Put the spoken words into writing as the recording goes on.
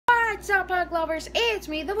What's up, Pug Lovers? It's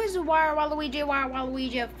me, the Wizard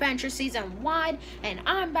Waluigi Adventure Season 1, and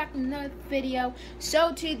I'm back in another video.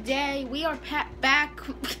 So today, we are back...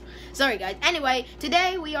 Sorry, guys. Anyway,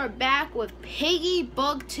 today we are back with Piggy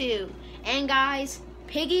Book 2. And guys,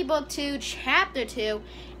 Piggy Book 2 Chapter 2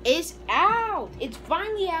 is out. It's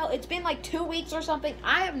finally out. It's been like 2 weeks or something.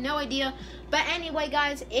 I have no idea. But anyway,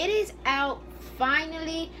 guys, it is out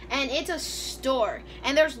finally, and it's a store.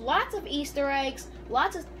 And there's lots of Easter eggs,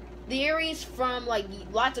 lots of theories from like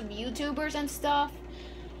lots of YouTubers and stuff.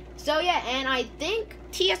 So yeah, and I think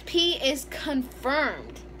T.S.P is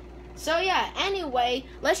confirmed. So yeah, anyway,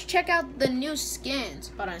 let's check out the new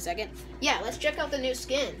skins. Hold on a second. Yeah, let's check out the new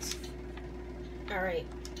skins. Alright,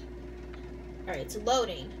 it's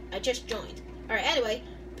loading. I just joined. Alright, anyway,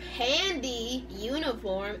 Pandy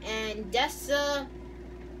uniform and Dessa,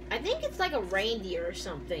 I think it's like a reindeer or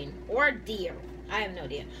something. Or a deer. I have no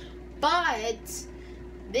idea. But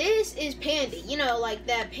this is Pandy. You know, like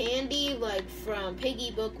that Pandy like from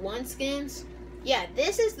Piggy Book 1 skins. Yeah,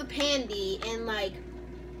 this is the Pandy and like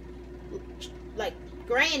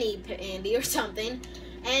Granny Pandy or something.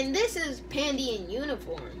 And this is Pandy in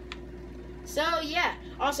uniform. So yeah.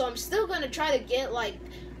 Also, I'm still gonna try to get like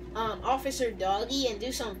Officer Doggy and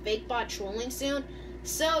do some fake bot trolling soon.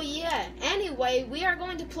 So yeah, anyway, we are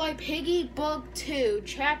going to play Piggy Book 2,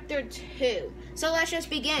 Chapter 2. So let's just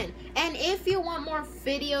begin. And if you want more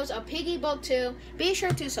videos of Piggy Book 2, be sure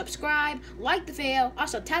to subscribe, like the video,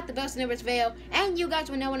 also tap the bell to never video, and you guys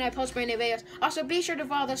will know when I post brand new videos. Also, be sure to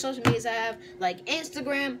follow the social medias I have, like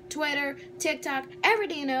Instagram, Twitter, TikTok,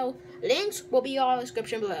 everything you know. Links will be all in the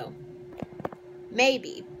description below.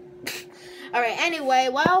 Maybe. Alright, anyway,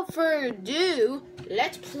 without further ado,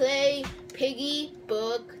 let's play Piggy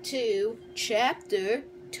Book 2, Chapter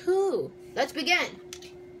 2. Let's begin.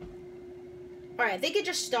 Alright, I think it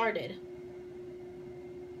just started.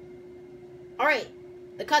 Alright,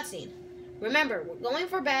 the cutscene. Remember, we're going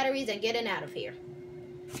for batteries and getting out of here.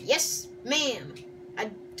 Yes, ma'am. I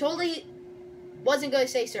totally wasn't going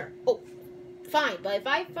to say sir. Oh, fine, but if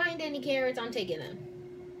I find any carrots, I'm taking them.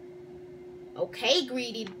 Okay,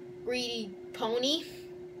 greedy pony.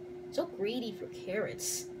 So greedy for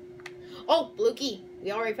carrots. Oh, blue key.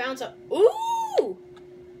 We already found some. Ooh!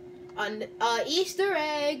 An Easter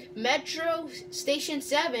egg, Metro Station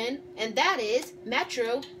 7, and that is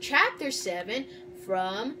Metro Chapter 7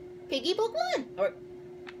 from Piggy Book 1. Or,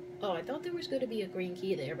 oh, I thought there was going to be a green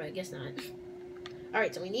key there, but I guess not.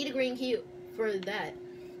 Alright, so we need a green key for that.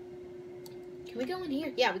 Can we go in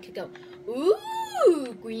here? Yeah, we could go.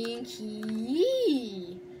 Ooh, green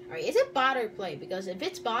key. Alright, is it bot or play? Because if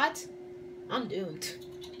it's bot, I'm doomed.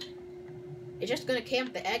 It's just gonna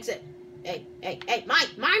camp the exit. Hey, mine,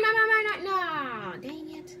 nah, dang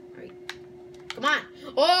it. Alright, come on.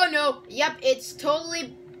 Oh no, yep, it's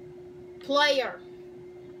totally player.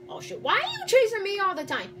 Oh shit, why are you chasing me all the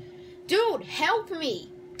time? Dude, help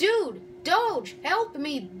me. Dude, Doge, help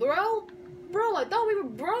me, bro. Bro, I thought we were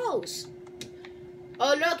bros.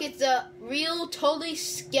 Oh look, it's a real totally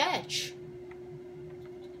sketch.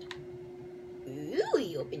 Ooh,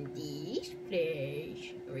 we opened this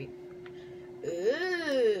place. Alright.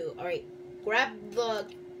 Ooh, alright. Grab the...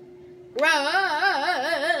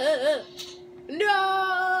 No!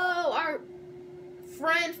 Our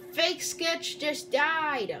friend Fake Sketch just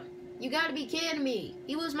died. You gotta be kidding me.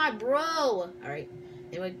 He was my bro. Alright.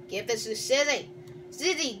 Anyway, give this to Sizzy.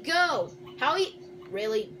 Sizzy, go! How he...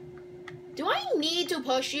 Really? Do I need to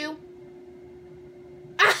push you?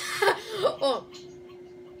 Oh.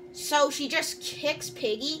 So she just kicks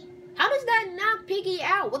Piggy? How does that knock Piggy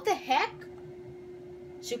out? What the heck?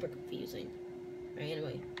 Super confusing. Alright,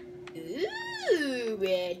 anyway. Ooh,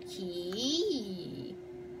 red key.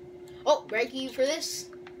 Oh, red key for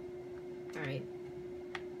this. Alright.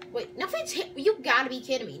 Wait, nothing's hit. You gotta be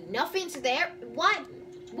kidding me. Nothing's there? What?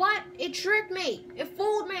 What? It tricked me. It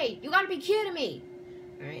fooled me. You gotta be kidding me.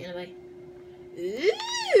 Alright, anyway.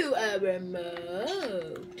 Ooh, a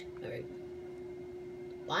remote. Alright.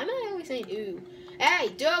 Why am I always saying ooh? Hey,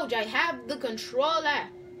 Doge, I have the controller.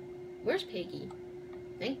 Where's Piggy?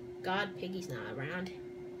 Thank God Piggy's not around.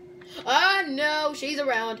 Oh, no, she's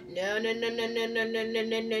around. No.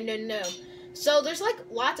 So there's like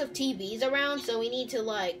lots of TVs around, so we need to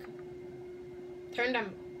like turn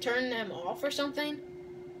them off or something.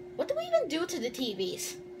 What do we even do to the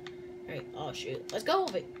TVs? Alright, oh shoot. Let's go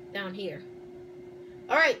over down here.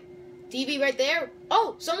 Alright, TV right there.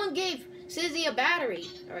 Oh, someone gave Sizzy a battery.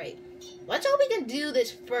 Alright. Let's hope we can do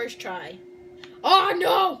this first try. Oh,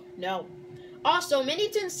 no! No. Also,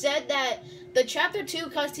 Miniton said that the Chapter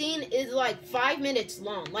 2 cutscene is like 5 minutes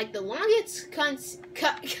long. Like the longest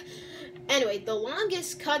cut Anyway, the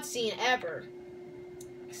longest cutscene ever.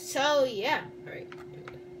 So, yeah. Alright.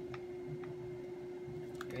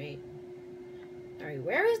 Alright,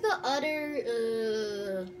 where is the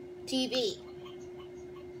other, TV?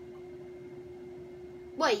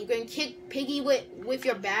 What, you gonna kick Piggy with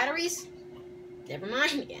your batteries? Never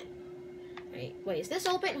mind again. Wait, is this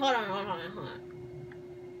open? Hold on.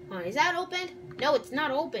 Is that open? No, it's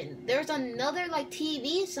not open. There's another, like,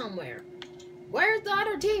 TV somewhere. Where's the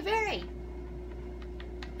other TV?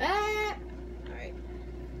 Alright.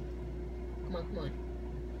 Come on.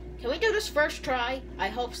 Can we do this first try? I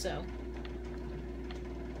hope so.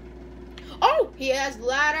 Oh, he has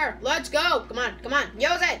ladder. Let's go. Come on.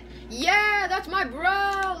 Use it. Yeah, that's my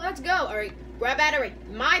bro. Let's go. Alright, grab battery.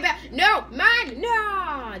 No, mine.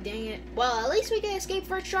 No, dang it. Well, at least we can escape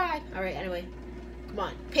first try. Alright, anyway. Come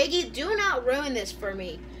on. Piggy, do not ruin this for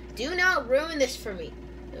me.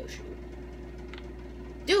 Oh, shoot.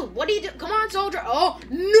 Dude, what do you do? Come on, soldier. Oh,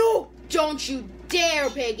 no. Don't you dare,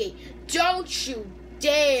 Piggy. Don't you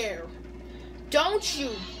dare.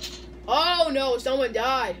 Oh, no. Someone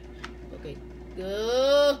died. Okay.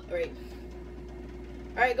 Good.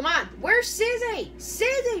 Alright, come on. Where's Sizzy?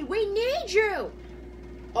 Sizzy, we need you.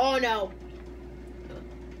 Oh, no.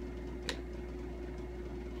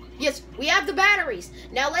 Yes, we have the batteries.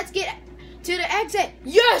 Now let's get to the exit.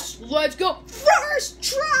 Yes, let's go. First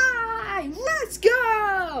try. Let's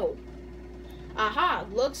go. Aha,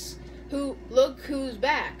 look who's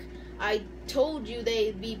back. I told you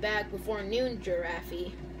they'd be back before noon,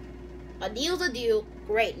 Giraffe. A deal's a deal.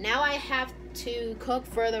 Great, now I have to cook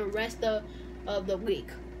for the rest of the week.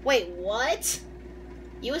 Wait, what?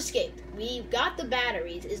 You escaped. We've got the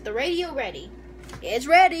batteries. Is the radio ready? It's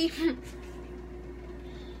ready.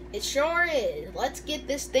 It sure is. Let's get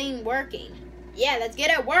this thing working. Yeah, let's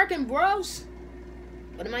get it working, bros.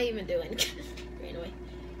 What am I even doing? Anyway,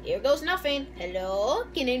 here goes nothing. Hello?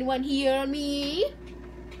 Can anyone hear me?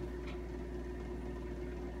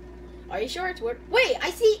 Are you sure it's working? Wait,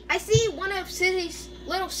 I see one of Sizzy's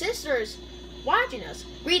little sisters watching us.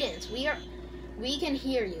 Greetings. We can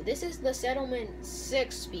hear you. This is the Settlement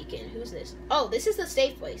 6 speaking. Who's this? Oh, this is the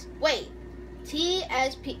safe place. Wait.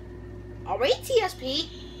 T.S.P. Are we T.S.P?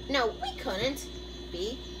 No, we couldn't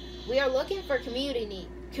be. We are looking for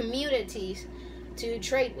communities to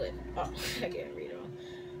trade with. Oh, I can't read it all.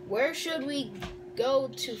 Where should we go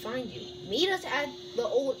to find you? Meet us at the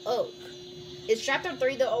Old Oak. Is Chapter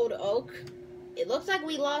 3 the Old Oak? It looks like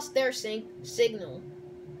we lost their signal.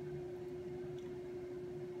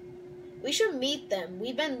 We should meet them.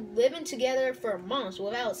 We've been living together for months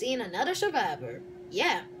without seeing another survivor.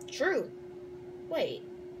 Yeah, true. Wait.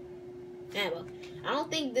 Well, I don't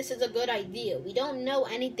think this is a good idea. We don't know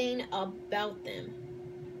anything about them.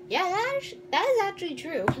 Yeah, that is actually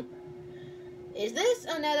true. Is this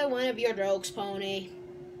another one of your jokes, Pony?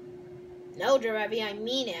 No, Giraffe, I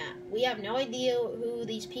mean it. We have no idea who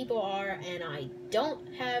these people are, and I don't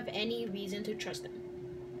have any reason to trust them.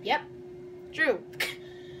 Yep, true.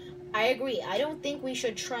 I agree. I don't think we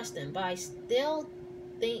should trust them, but I still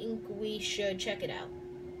think we should check it out.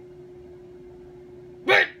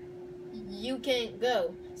 You can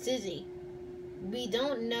go, Sizzy. We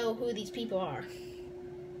don't know who these people are.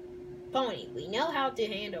 Pony, we know how to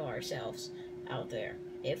handle ourselves out there.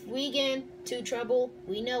 If we get into trouble,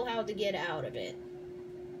 we know how to get out of it.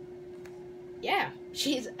 Yeah,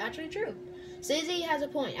 she's actually true. Sizzy has a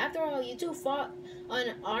point. After all, you two fought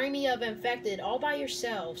an army of infected all by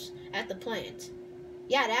yourselves at the plant.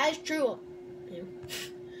 Yeah, that is true.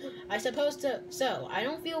 I suppose so. I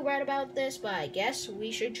don't feel right about this, but I guess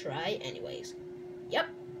we should try anyways. Yep.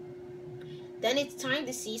 Then it's time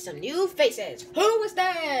to see some new faces. Who was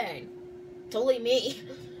that? Totally me.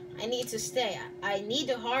 I need to stay. I need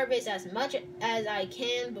to harvest as much as I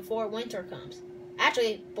can before winter comes.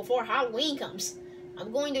 Actually, before Halloween comes.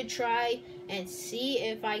 I'm going to try and see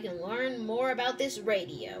if I can learn more about this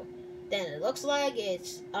radio. Then it looks like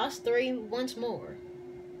it's us three once more.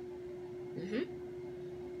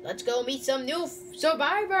 Let's go meet some new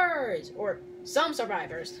survivors! Or some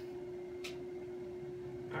survivors.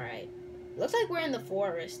 Alright. Looks like we're in the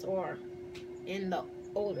forest or in the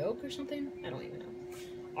Old Oak or something. I don't even know.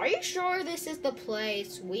 Are you sure this is the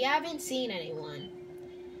place? We haven't seen anyone.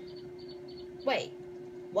 Wait.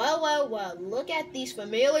 Well. Look at these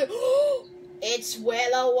familiar... It's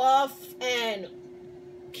Willow Wolf and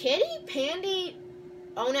Kitty, Pandy...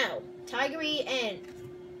 Oh no. Tigery and...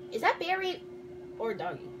 Is that Barry or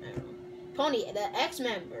Doggy? I don't know. Pony, the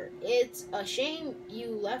ex-member. It's a shame you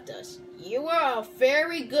left us. You were a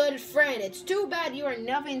very good friend. It's too bad you are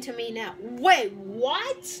nothing to me now. Wait,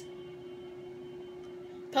 what?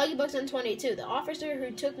 Puggy Books in 22, the officer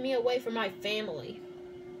who took me away from my family.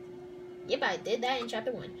 Yep, I did that in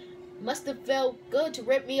chapter 1. Must have felt good to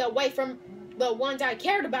rip me away from the ones I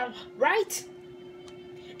cared about, right?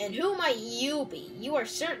 And who might you be? You are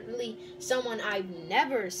certainly someone I've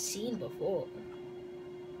never seen before.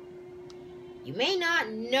 You may not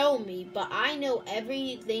know me, but I know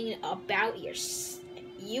everything about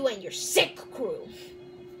you and your sick crew.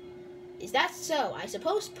 Is that so? I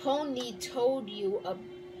suppose Pony told you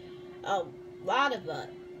a lot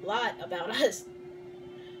about us.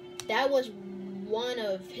 That was one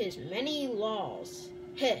of his many laws.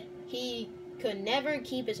 Heh, he could never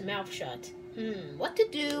keep his mouth shut. What to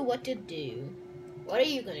do? What are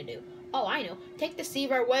you gonna do? Oh, I know. Take the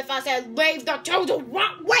Seaver with us and leave the total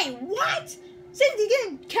wrong. Wait, what? Cindy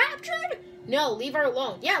getting captured? No, leave her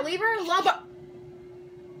alone. Yeah, leave her alone, but...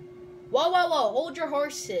 Whoa, hold your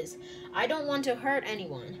horses. I don't want to hurt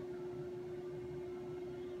anyone.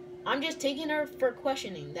 I'm just taking her for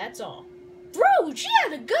questioning, that's all. Bro, she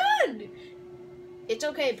had a gun! It's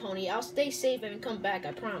okay, Pony. I'll stay safe and come back,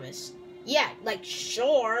 I promise. Yeah, like,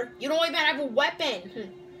 sure. You don't even have a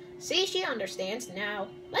weapon. See, she understands. Now,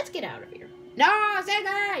 let's get out of here. No,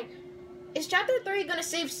 Sizzy! Is chapter 3 gonna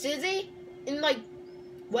save Sizzy? In, like,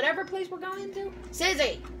 whatever place we're going to?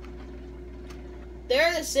 Sizzy!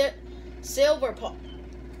 They're the silver paw.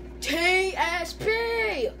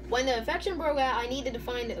 T.S.P! When the infection broke out, I needed to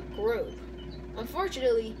find a group.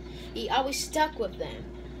 Unfortunately, I was stuck with them.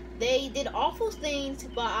 They did awful things,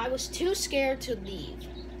 but I was too scared to leave.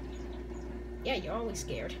 Yeah, you're always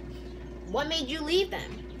scared. What made you leave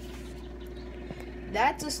them?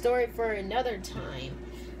 That's a story for another time.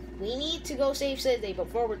 We need to go save Sizzy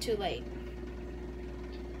before we're too late.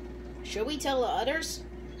 Should we tell the others?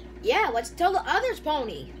 Yeah, let's tell the others,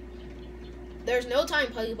 Pony. There's no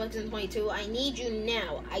time, Puggy Books in 22. I need you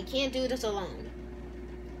now. I can't do this alone.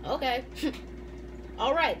 Okay.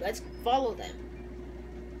 Alright, let's follow them.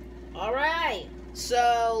 Alright.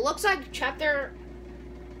 So, looks like chapter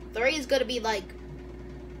 3 is gonna be like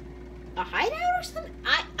a hideout or something?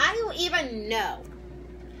 I don't even know.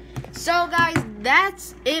 So guys,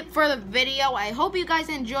 that's it for the video. I hope you guys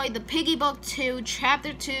enjoyed the Piggy Book 2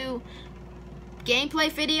 chapter 2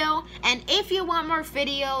 gameplay video. And if you want more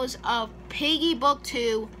videos of Piggy Book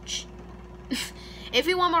 2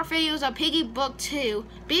 Piggy Book 2,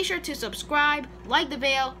 be sure to subscribe, like the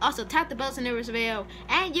video, also tap the bell to never miss a video,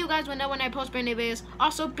 and you guys will know when I post brand new videos.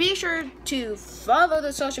 Also, be sure to follow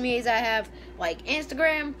the social medias I have, like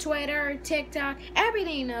Instagram, Twitter, TikTok,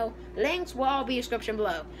 everything you know. Links will all be in the description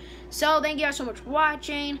below. So, thank you guys so much for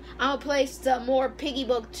watching. I'll play some more Piggy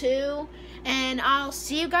Book 2, and I'll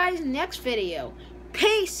see you guys next video.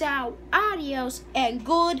 Peace out, adios, and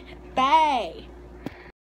goodbye.